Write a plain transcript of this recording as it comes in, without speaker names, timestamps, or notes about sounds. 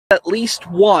At least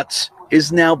Watts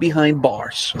is now behind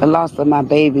bars. The loss of my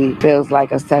baby feels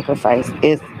like a sacrifice.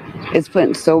 It's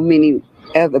putting so many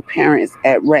other parents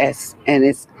at rest, and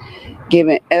it's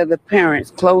giving other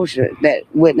parents closure that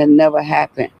would have never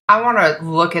happened. I want to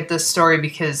look at this story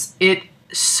because it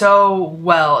so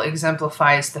well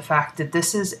exemplifies the fact that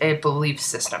this is a belief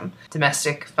system.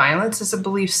 Domestic violence is a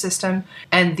belief system,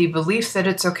 and the belief that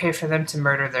it's okay for them to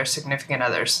murder their significant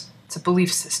others. It's a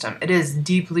belief system. It is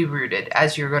deeply rooted,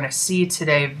 as you're going to see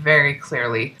today very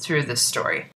clearly through this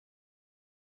story.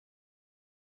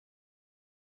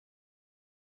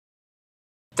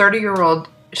 "30-year-old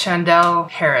Shandell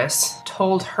Harris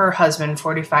told her husband,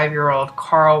 45-year-old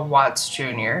Carl Watts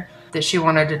Jr., that she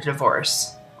wanted a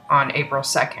divorce on April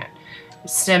 2nd. It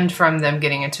stemmed from them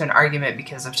getting into an argument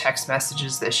because of text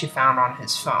messages that she found on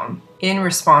his phone. In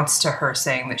response to her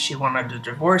saying that she wanted a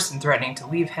divorce and threatening to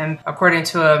leave him, according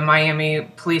to a Miami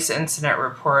police incident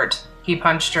report, he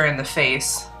punched her in the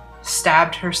face,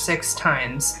 stabbed her 6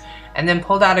 times, and then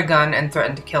pulled out a gun and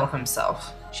threatened to kill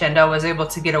himself. Shandell was able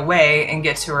to get away and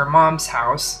get to her mom's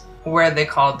house, where they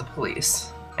called the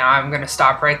police. Now I'm going to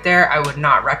stop right there. I would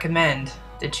not recommend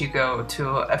that you go to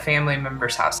a family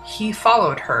member's house. He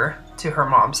followed her to her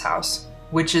mom's house,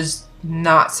 which is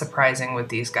not surprising with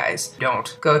these guys.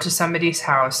 Don't go to somebody's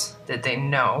house that they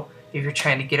know if you're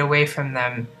trying to get away from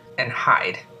them and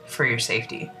hide for your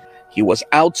safety. He was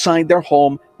outside their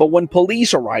home, but when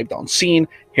police arrived on scene,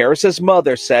 Harris's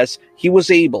mother says he was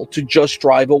able to just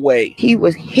drive away. He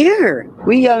was here.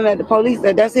 We yelling at the police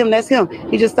that that's him, that's him.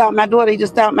 He just stopped my daughter, he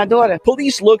just stopped my daughter.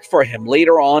 Police looked for him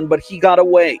later on, but he got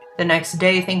away. The next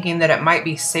day, thinking that it might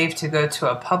be safe to go to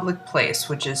a public place,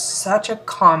 which is such a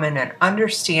common and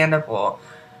understandable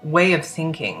way of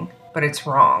thinking, but it's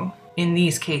wrong. In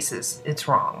these cases, it's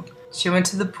wrong. She went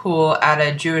to the pool at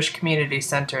a Jewish community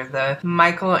center, the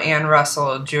Michael Ann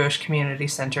Russell Jewish Community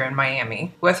Center in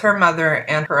Miami, with her mother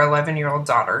and her 11-year-old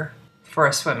daughter for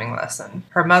a swimming lesson.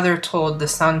 Her mother told the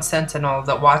Sun Sentinel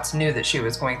that Watts knew that she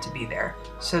was going to be there.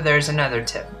 So there's another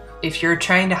tip. If you're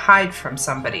trying to hide from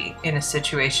somebody in a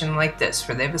situation like this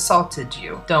where they've assaulted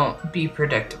you, don't be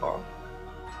predictable.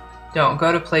 Don't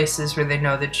go to places where they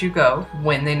know that you go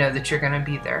when they know that you're going to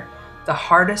be there. The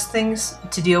hardest things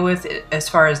to deal with as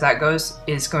far as that goes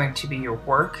is going to be your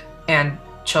work and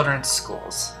children's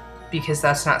schools, because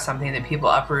that's not something that people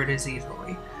uproot as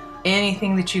easily.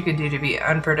 Anything that you could do to be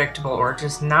unpredictable or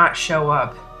just not show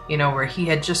up, you know, where he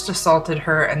had just assaulted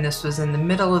her and this was in the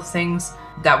middle of things,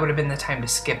 that would have been the time to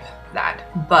skip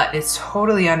that. But it's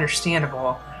totally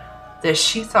understandable that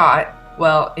she thought,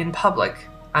 well, in public,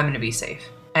 I'm going to be safe.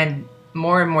 And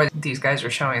more and more, these guys are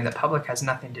showing the public has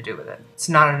nothing to do with it. It's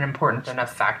not an important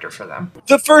enough factor for them.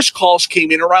 The first calls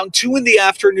came in around 2 in the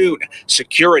afternoon.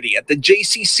 Security at the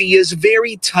JCC is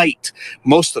very tight.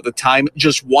 Most of the time,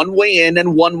 just one way in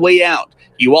and one way out.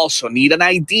 You also need an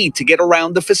ID to get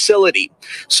around the facility.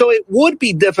 So it would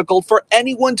be difficult for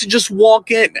anyone to just walk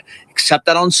in, except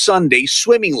that on Sunday,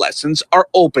 swimming lessons are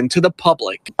open to the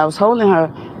public. I was holding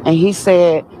her, and he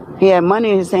said, he had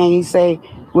money in his hand. He said,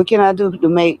 what can I do to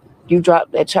make you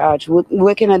drop that charge?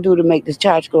 What can I do to make this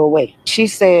charge go away? She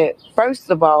said, first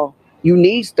of all, you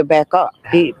needs to back up.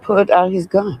 He pulled out his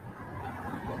gun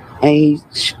and he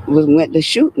went to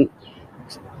shooting.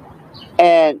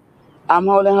 And I'm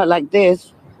holding her like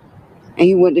this and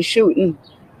he went to shooting.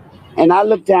 And I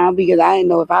looked down because I didn't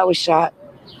know if I was shot.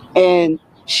 And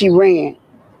she ran.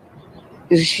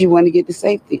 She wanted to get to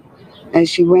safety. And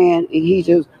she ran and he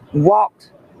just walked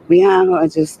behind her and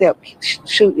just kept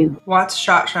shooting. Watts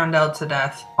shot Shandell to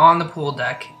death on the pool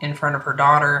deck in front of her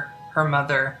daughter, her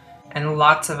mother, and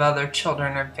lots of other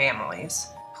children and families.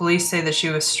 Police say that she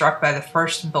was struck by the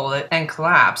first bullet and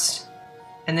collapsed,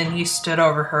 and then he stood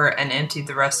over her and emptied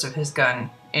the rest of his gun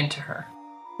into her.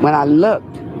 When I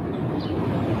looked,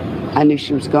 I knew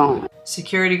she was gone.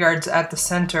 Security guards at the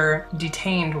center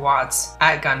detained Watts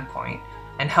at gunpoint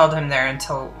and held him there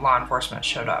until law enforcement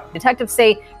showed up. Detectives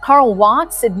say Carl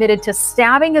Watts admitted to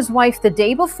stabbing his wife the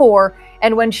day before,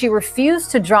 and when she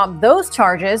refused to drop those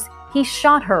charges, he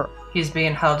shot her. He's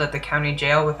being held at the county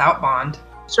jail without bond.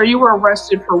 So you were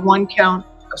arrested for 1 count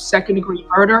of second-degree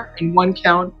murder and 1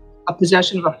 count of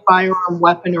possession of a firearm,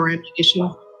 weapon, or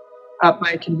ammunition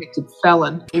by a convicted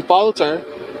felon. He followed her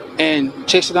and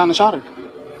chased her down and shot her,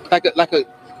 like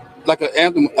an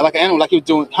animal, like he was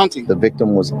doing hunting. The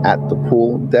victim was at the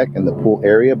pool deck in the pool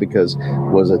area because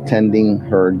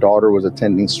her daughter was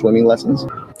attending swimming lessons.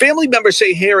 Family members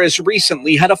say Harris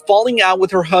recently had a falling out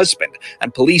with her husband,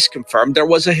 and police confirmed there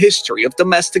was a history of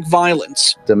domestic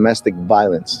violence. Domestic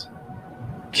violence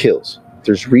kills.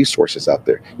 There's resources out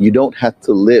there. You don't have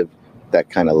to live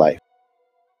that kind of life.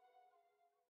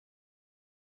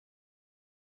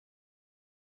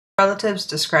 Relatives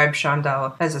describe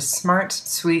Shandell as a smart,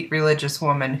 sweet, religious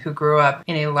woman who grew up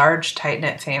in a large,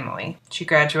 tight-knit family. She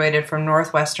graduated from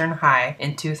Northwestern High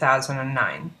in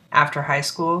 2009. After high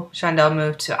school, Shandell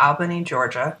moved to Albany,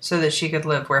 Georgia, so that she could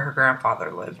live where her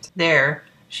grandfather lived. There,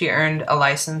 she earned a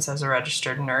license as a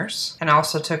registered nurse and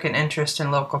also took an interest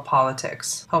in local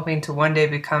politics, hoping to one day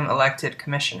become elected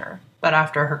commissioner. But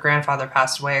after her grandfather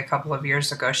passed away a couple of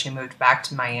years ago, she moved back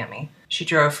to Miami. She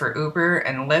drove for Uber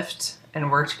and Lyft and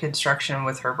worked construction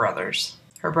with her brothers.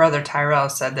 Her brother Tyrell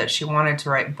said that she wanted to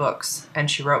write books,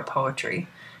 and she wrote poetry.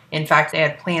 In fact, they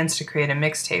had plans to create a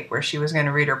mixtape where she was going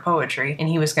to read her poetry and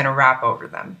he was going to rap over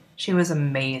them. She was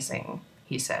amazing,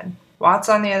 he said. Watts,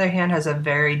 on the other hand, has a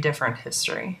very different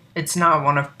history. It's not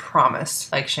one of promise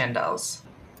like Shandell's.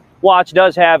 Watts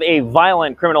does have a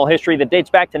violent criminal history that dates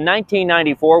back to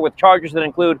 1994 with charges that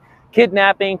include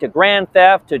kidnapping to grand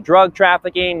theft to drug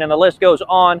trafficking, and the list goes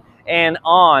on and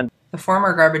on. The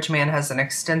former garbage man has an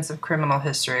extensive criminal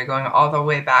history going all the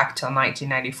way back till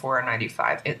 1994 and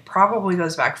 95. It probably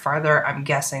goes back farther. I'm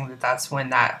guessing that that's when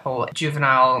that whole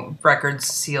juvenile records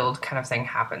sealed kind of thing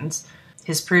happens.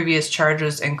 His previous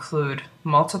charges include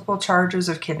multiple charges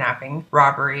of kidnapping,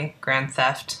 robbery, grand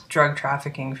theft, drug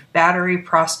trafficking, battery,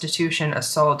 prostitution,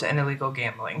 assault, and illegal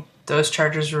gambling. Those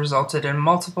charges resulted in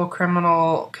multiple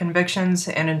criminal convictions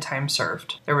and in time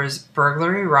served. There was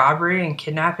burglary, robbery, and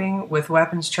kidnapping with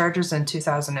weapons charges in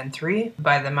 2003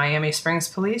 by the Miami Springs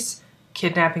police,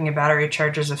 kidnapping and battery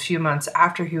charges a few months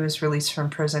after he was released from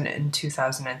prison in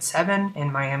 2007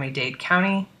 in Miami-Dade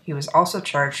County. He was also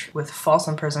charged with false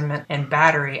imprisonment and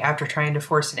battery after trying to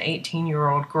force an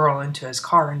 18-year-old girl into his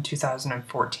car in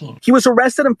 2014. He was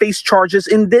arrested and faced charges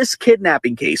in this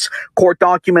kidnapping case. Court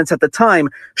documents at the time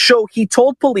show he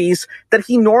told police that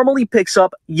he normally picks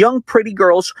up young pretty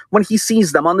girls when he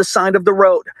sees them on the side of the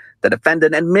road. The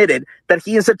defendant admitted that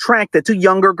he is attracted to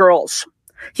younger girls.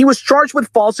 He was charged with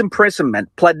false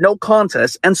imprisonment, pled no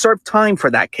contest, and served time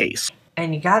for that case.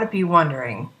 And you gotta be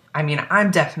wondering, I mean, I'm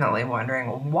definitely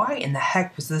wondering, why in the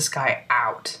heck was this guy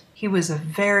out? He was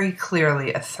very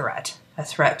clearly a threat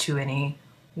to any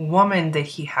woman that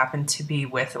he happened to be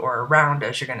with or around,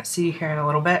 as you're gonna see here in a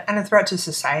little bit, and a threat to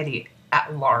society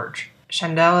at large.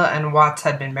 Shandell and Watts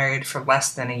had been married for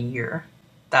less than a year.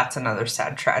 That's another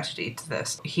sad tragedy to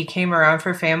this. He came around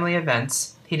for family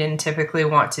events. He didn't typically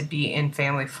want to be in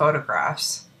family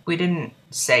photographs. We didn't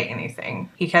say anything.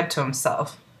 He kept to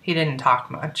himself. He didn't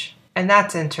talk much. And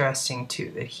that's interesting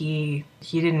too, that he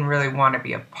didn't really want to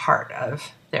be a part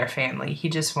of their family. He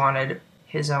just wanted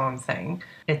his own thing.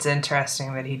 It's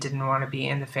interesting that he didn't want to be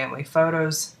in the family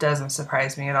photos. Doesn't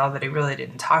surprise me at all that he really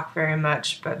didn't talk very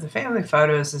much, but the family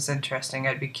photos is interesting.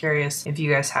 I'd be curious if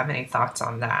you guys have any thoughts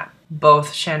on that.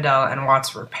 Both Shandell and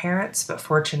Watts were parents, but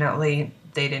fortunately,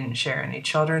 they didn't share any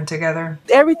children together.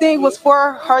 Everything was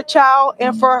for her child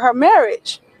and for her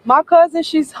marriage. My cousin,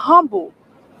 she's humble.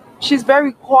 She's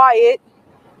very quiet.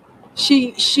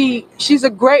 She's a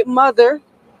great mother.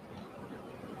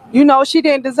 You know, she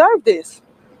didn't deserve this.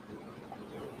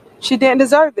 She didn't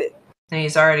deserve it. And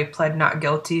he's already pled not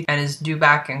guilty and is due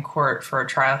back in court for a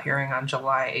trial hearing on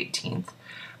July 18th.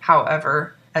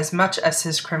 However, as much as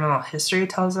his criminal history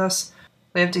tells us,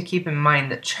 we have to keep in mind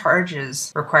that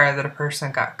charges require that a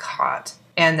person got caught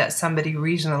and that somebody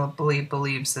reasonably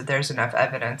believes that there's enough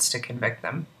evidence to convict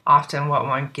them. Often what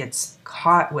one gets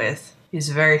caught with is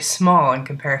very small in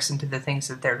comparison to the things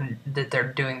that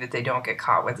they're doing that they don't get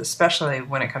caught with, especially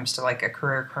when it comes to like a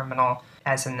career criminal,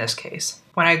 as in this case.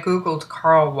 When I googled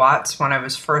Carl Watts, when I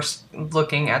was first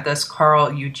looking at this,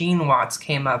 Carl Eugene Watts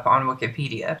came up on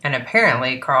Wikipedia, and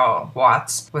apparently Carl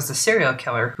Watts was a serial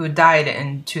killer who died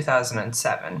in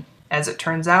 2007. As it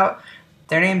turns out,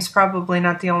 their name's probably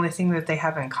not the only thing that they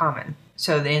have in common.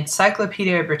 So the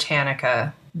Encyclopedia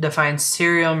Britannica defines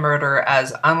serial murder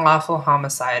as unlawful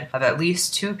homicide of at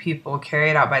least two people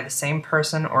carried out by the same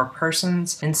person or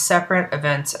persons in separate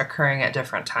events occurring at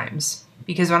different times.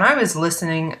 Because when I was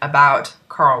listening about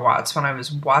Carl Watts, when I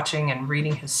was watching and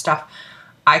reading his stuff,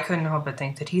 I couldn't help but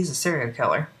think that he's a serial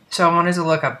killer. So I wanted to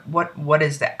look up what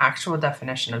is the actual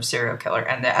definition of serial killer,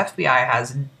 and the FBI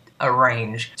has a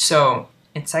range. So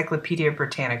Encyclopedia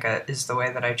Britannica is the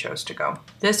way that I chose to go.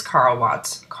 This Carl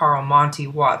Watts, Carl Monty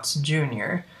Watts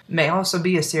Jr., may also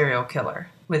be a serial killer,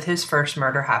 with his first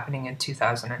murder happening in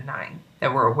 2009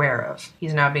 that we're aware of.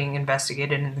 He's now being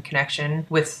investigated in the connection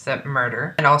with the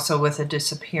murder and also with the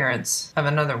disappearance of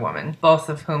another woman, both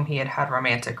of whom he had had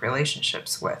romantic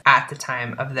relationships with at the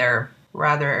time of their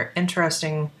rather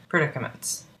interesting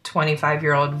predicaments.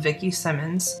 25-year-old Vickie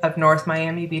Simmons of North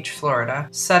Miami Beach, Florida,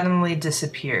 suddenly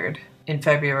disappeared in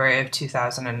February of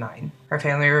 2009. Her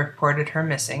family reported her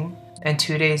missing. and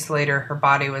 2 days later her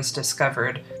body was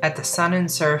discovered at the Sun and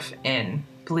Surf Inn.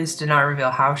 Police did not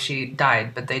reveal how she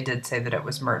died, but they did say that it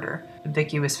was murder.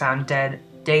 Vickie was found dead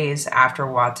days after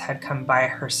Watts had come by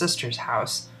her sister's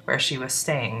house where she was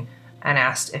staying and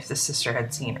asked if the sister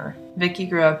had seen her. Vickie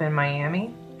grew up in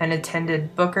Miami and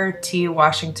attended Booker T.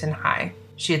 Washington High.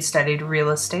 She had studied real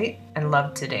estate and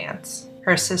loved to dance.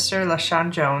 Her sister,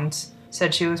 LaShawn Jones,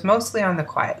 said she was mostly on the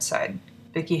quiet side.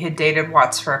 Vickie had dated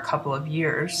Watts for a couple of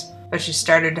years, but she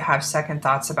started to have second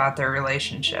thoughts about their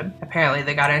relationship. Apparently,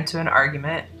 they got into an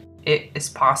argument. It is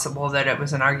possible that it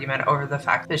was an argument over the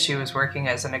fact that she was working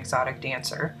as an exotic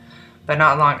dancer. But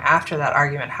not long after that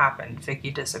argument happened,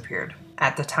 Vickie disappeared.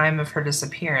 At the time of her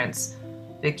disappearance,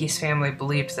 Vickie's family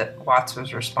believed that Watts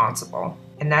was responsible.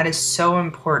 And that is so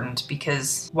important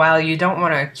because while you don't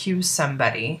want to accuse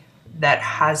somebody that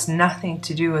has nothing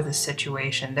to do with the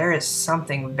situation, there is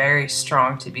something very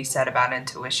strong to be said about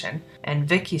intuition. And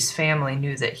Vickie's family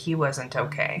knew that he wasn't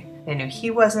okay. They knew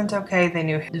he wasn't okay. They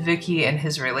knew Vickie and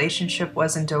his relationship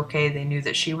wasn't okay. They knew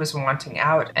that she was wanting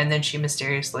out, and then she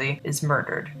mysteriously is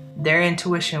murdered. Their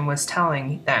intuition was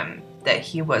telling them that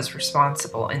he was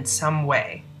responsible in some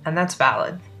way, and that's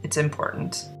valid. It's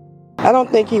important. I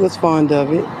don't think he was fond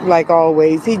of it. Like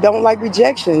always, he don't like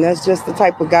rejection. That's just the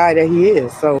type of guy that he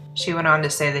is. So she went on to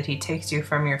say that he takes you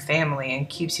from your family and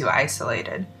keeps you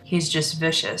isolated. He's just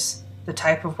vicious. The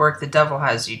type of work the devil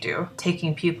has you do,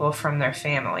 taking people from their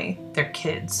family, their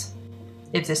kids.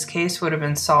 If this case would have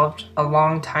been solved a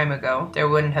long time ago, there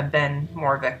wouldn't have been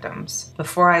more victims.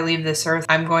 Before I leave this earth,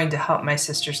 I'm going to help my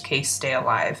sister's case stay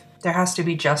alive. There has to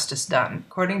be justice done.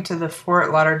 According to the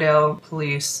Fort Lauderdale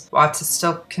police, Watts is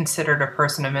still considered a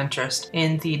person of interest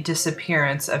in the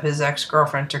disappearance of his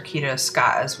ex-girlfriend Trukita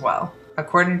Scott as well.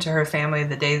 According to her family,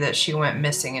 the day that she went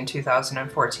missing in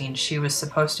 2014, she was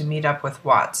supposed to meet up with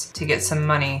Watts to get some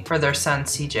money for their son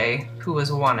CJ, who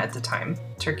was 1 at the time.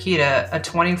 Trukita, a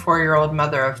 24-year-old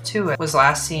mother of 2, was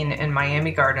last seen in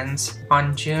Miami Gardens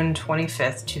on June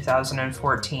 25,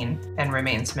 2014, and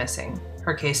remains missing.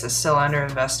 Her case is still under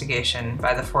investigation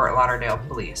by the Fort Lauderdale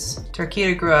police.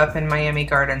 Trukita grew up in Miami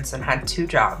Gardens and had 2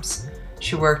 jobs.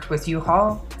 She worked with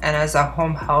U-Haul and as a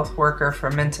home health worker for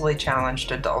mentally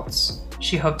challenged adults.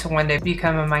 She hoped to one day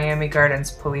become a Miami Gardens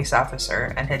police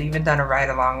officer and had even done a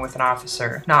ride-along with an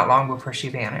officer not long before she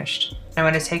vanished. I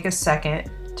want to take a second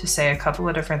to say a couple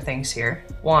of different things here.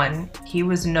 1, he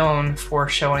was known for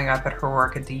showing up at her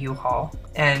work at the U-Haul,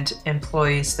 and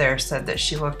employees there said that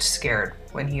she looked scared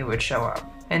when he would show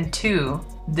up. And 2,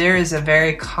 there is a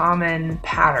very common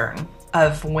pattern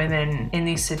of women in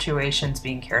these situations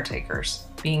being caretakers,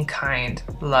 being kind,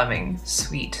 loving,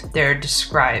 sweet. They're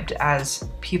described as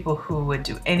people who would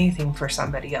do anything for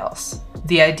somebody else.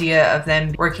 The idea of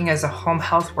them working as a home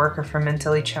health worker for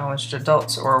mentally challenged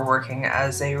adults, or working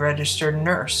as a registered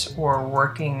nurse, or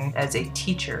working as a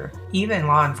teacher, even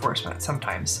law enforcement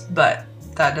sometimes, but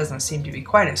that doesn't seem to be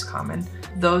quite as common.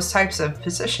 Those types of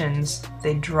positions,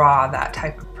 they draw that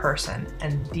type of person,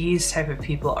 and these type of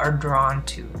people are drawn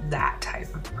to that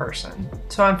type of person.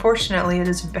 So unfortunately, it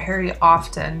is very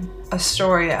often a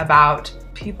story about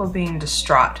people being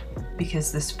distraught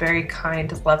because this very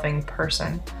kind, loving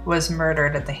person was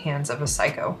murdered at the hands of a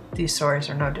psycho. These stories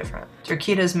are no different.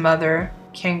 Trukita's mother,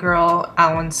 Kangirl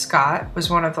Allen Scott, was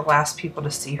one of the last people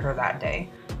to see her that day.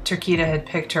 Trukita had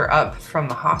picked her up from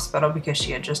the hospital because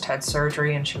she had just had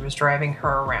surgery and she was driving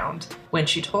her around. When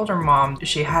she told her mom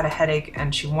she had a headache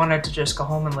and she wanted to just go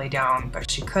home and lay down, but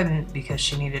she couldn't because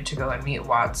she needed to go and meet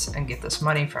Watts and get this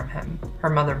money from him, her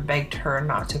mother begged her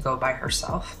not to go by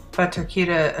herself. But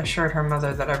Trukita assured her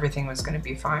mother that everything was going to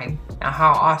be fine. Now,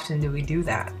 how often do we do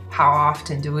that? How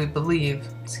often do we believe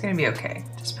it's going to be okay?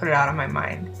 Just put it out of my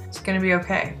mind. It's going to be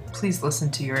okay. Please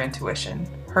listen to your intuition.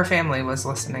 Her family was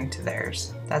listening to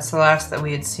theirs. That's the last that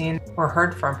we had seen or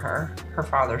heard from her, her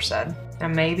father said.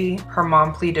 And maybe her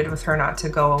mom pleaded with her not to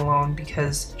go alone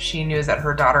because she knew that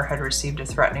her daughter had received a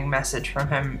threatening message from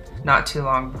him not too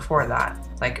long before that,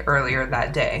 like earlier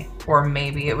that day. Or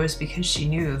maybe it was because she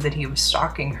knew that he was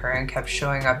stalking her and kept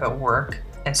showing up at work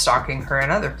and stalking her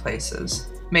in other places.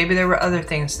 Maybe there were other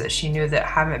things that she knew that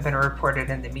haven't been reported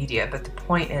in the media, but the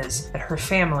point is that her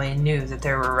family knew that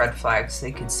there were red flags,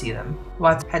 they could see them.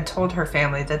 Watts had told her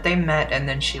family that they met and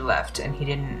then she left, and he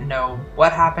didn't know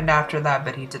what happened after that,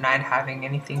 but he denied having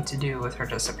anything to do with her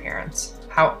disappearance.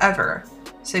 However,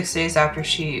 6 days after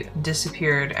she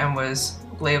disappeared and was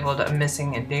labeled a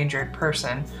missing endangered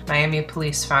person, Miami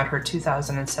police found her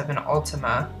 2007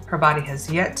 Altima. Her body has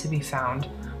yet to be found,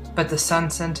 But the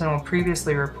Sun-Sentinel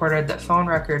previously reported that phone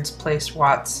records placed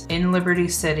Watts in Liberty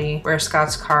City, where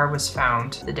Scott's car was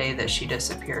found the day that she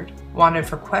disappeared. Wanted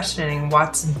for questioning,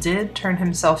 Watts did turn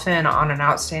himself in on an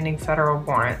outstanding federal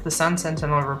warrant. The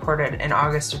Sun-Sentinel reported in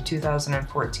August of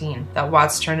 2014 that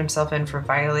Watts turned himself in for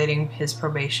violating his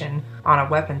probation on a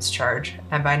weapons charge,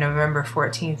 and by November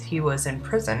 14th he was in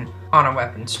prison on a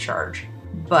weapons charge.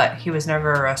 But he was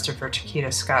never arrested for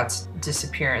Trukita Scott's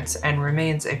disappearance and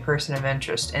remains a person of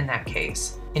interest in that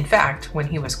case. In fact, when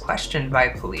he was questioned by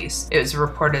police, it was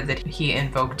reported that he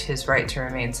invoked his right to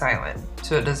remain silent,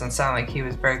 so it doesn't sound like he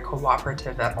was very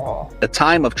cooperative at all. At the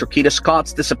time of Trukita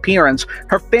Scott's disappearance,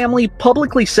 her family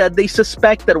publicly said they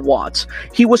suspected Watts.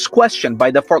 He was questioned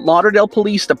by the Fort Lauderdale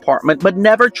Police Department but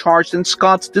never charged in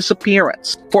Scott's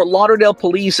disappearance. Fort Lauderdale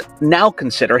police now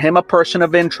consider him a person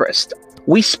of interest.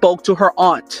 We spoke to her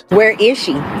aunt. Where is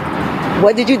she?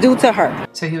 What did you do to her?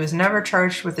 So he was never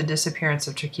charged with the disappearance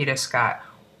of Trukita Scott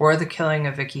or the killing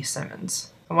of Vickie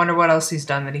Simmons. I wonder what else he's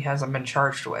done that he hasn't been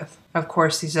charged with. Of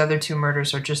course, these other two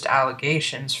murders are just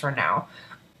allegations for now,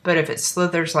 but if it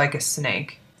slithers like a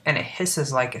snake and it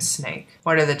hisses like a snake,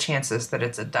 what are the chances that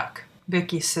it's a duck?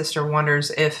 Vickie's sister wonders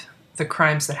if the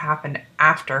crimes that happened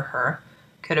after her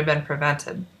could have been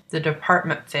prevented. The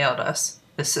department failed us.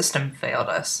 The system failed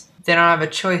us. They don't have a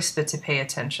choice but to pay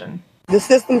attention. The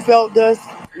system failed us.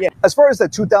 Yeah. As far as the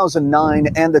 2009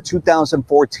 and the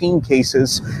 2014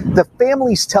 cases, the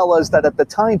families tell us that at the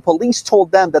time, police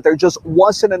told them that there just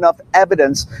wasn't enough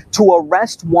evidence to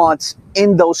arrest Watts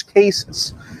in those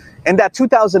cases. In that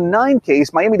 2009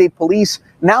 case, Miami-Dade police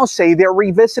now say they're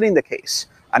revisiting the case.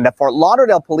 And the Fort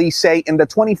Lauderdale police say in the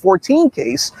 2014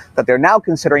 case that they're now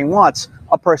considering Watts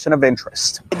a person of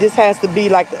interest. This has to be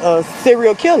like a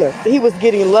serial killer. He was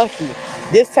getting lucky.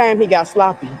 This time he got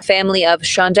sloppy. Family of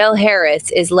Shandell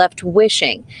Harris is left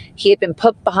wishing he had been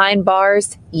put behind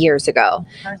bars years ago.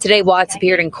 Today, Watts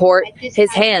appeared in court,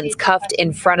 his hands cuffed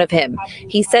in front of him.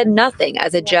 He said nothing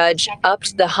as a judge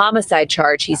upped the homicide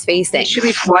charge he's facing. He should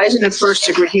be poisoned in first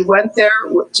degree. He went there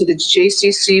to the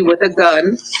JCC with a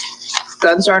gun.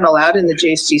 Guns aren't allowed in the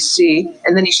JCC.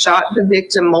 And then he shot the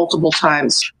victim multiple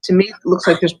times. To me, it looks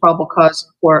like there's probable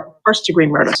cause for first degree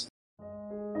murder.